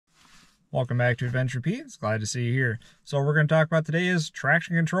Welcome back to Adventure Pete's. Glad to see you here. So what we're going to talk about today is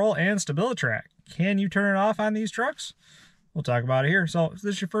traction control and StabiliTrak. Can you turn it off on these trucks? We'll talk about it here. So if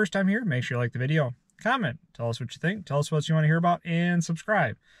this is your first time here, make sure you like the video, comment, tell us what you think, tell us what you want to hear about, and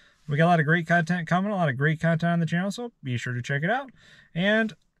subscribe. We got a lot of great content coming, a lot of great content on the channel, so be sure to check it out.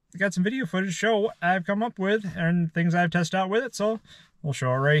 And I got some video footage to show what I've come up with and things I've tested out with it, so we'll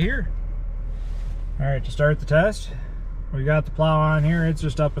show it right here. All right, to start the test, we got the plow on here. It's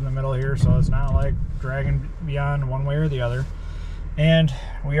just up in the middle here, so it's not like dragging beyond one way or the other. And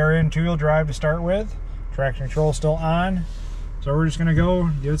we are in two-wheel drive to start with. Traction control still on, so we're just gonna go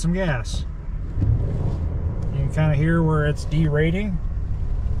give it some gas. You can kind of hear where it's derating.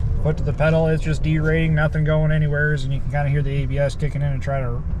 Foot to the pedal, it's just derating, nothing going anywhere, and you can kind of hear the ABS kicking in and try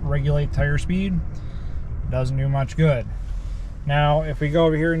to regulate tire speed. Doesn't do much good. Now, if we go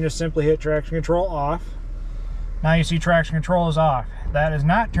over here and just simply hit traction control off, now you see traction control is off. That is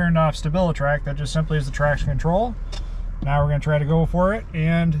not turned off StabiliTrak, that just simply is the traction control. Now we're going to try to go for it,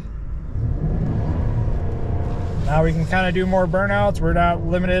 and now we can kind of do more burnouts. We're not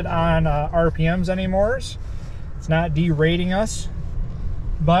limited on RPMs anymore. It's not derating us,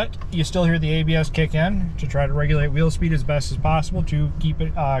 but you still hear the ABS kick in to try to regulate wheel speed as best as possible to keep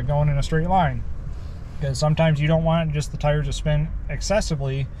it going in a straight line. Because sometimes you don't want just the tires to spin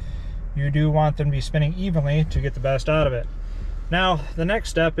excessively. You do want them to be spinning evenly to get the best out of it. Now, the next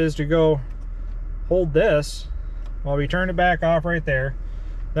step is to go hold this while we turn it back off right there.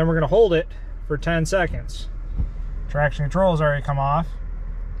 Then we're going to hold it for 10 seconds. Traction control has already come off.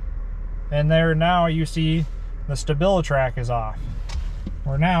 And there now you see the StabiliTrak is off.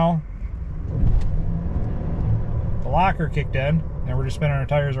 We're now, the locker kicked in, and we're just spinning our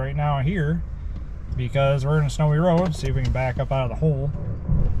tires right now here because we're in a snowy road. See if we can back up out of the hole.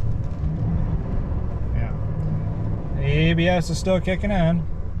 The ABS is still kicking in,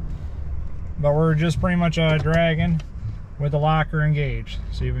 but we're just pretty much dragging with the locker engaged.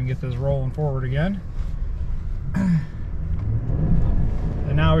 See if we can get this rolling forward again. And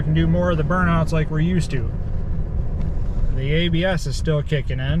now we can do more of the burnouts like we're used to. The ABS is still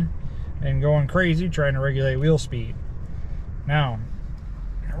kicking in and going crazy trying to regulate wheel speed. Now,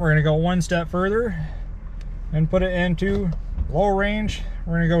 we're going to go one step further and put it into low range.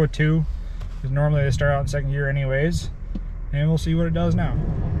 We're going to go with 2. Because normally they start out in second gear anyways. And we'll see what it does now.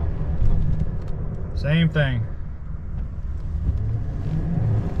 Same thing.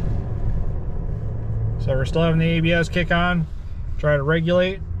 So we're still having the ABS kick on, try to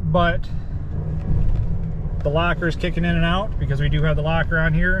regulate, but the locker is kicking in and out because we do have the locker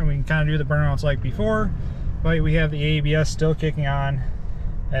on here and we can kind of do the burnouts like before, but we have the ABS still kicking on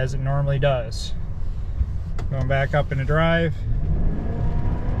as it normally does. Going back up into drive.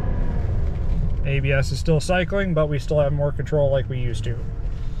 ABS is still cycling, but we still have more control like we used to.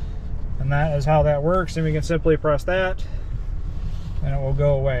 And that is how that works, and we can simply press that and it will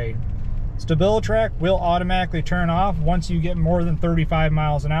go away. StabiliTrak will automatically turn off once you get more than 35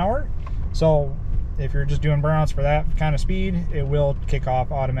 miles an hour. So if you're just doing burnouts for that kind of speed, it will kick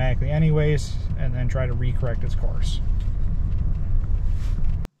off automatically anyways and then try to recorrect its course.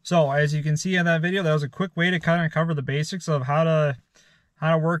 So as you can see in that video, that was a quick way to kind of cover the basics of how to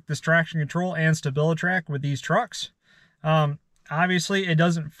work this traction control and StabiliTrak with these trucks. Obviously, it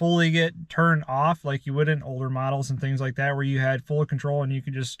doesn't fully get turned off like you would in older models and things like that, where you had full control and you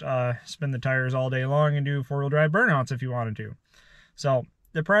could just spin the tires all day long and do four-wheel drive burnouts if you wanted to. So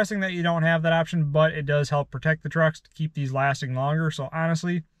depressing that you don't have that option, but it does help protect the trucks to keep these lasting longer. So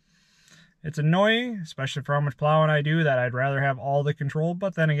honestly, it's annoying, especially for how much plowing I do, that I'd rather have all the control.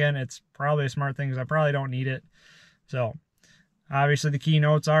 But then again, it's probably a smart thing because I probably don't need it. So obviously, the key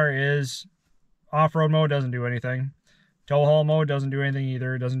notes is off-road mode doesn't do anything. Tow haul mode doesn't do anything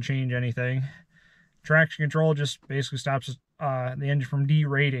either. It doesn't change anything. Traction control just basically stops the engine from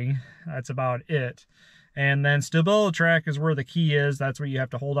derating. That's about it. And then StabiliTrak is where the key is. That's where you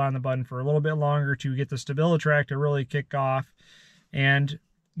have to hold on the button for a little bit longer to get the StabiliTrak to really kick off and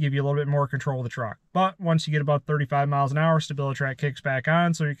give you a little bit more control of the truck. But once you get about 35 miles an hour, StabiliTrak kicks back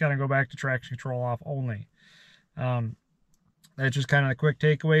on, so you kind of go back to traction control off only. That's just kind of a quick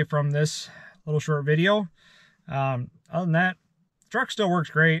takeaway from this little short video. Other than that, the truck still works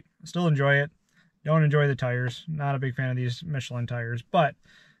great. Still enjoy it. Don't enjoy the tires. Not a big fan of these Michelin tires, but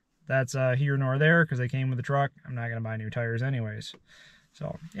that's here nor there because they came with the truck. I'm not going to buy new tires anyways.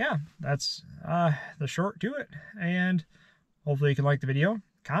 So yeah, that's the short to it. And hopefully you can like the video.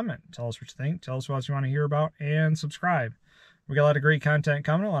 Comment. Tell us what you think. Tell us what else you want to hear about. And subscribe. We got a lot of great content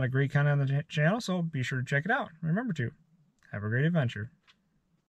coming. A lot of great content on the channel. So be sure to check it out. Remember to have a great adventure.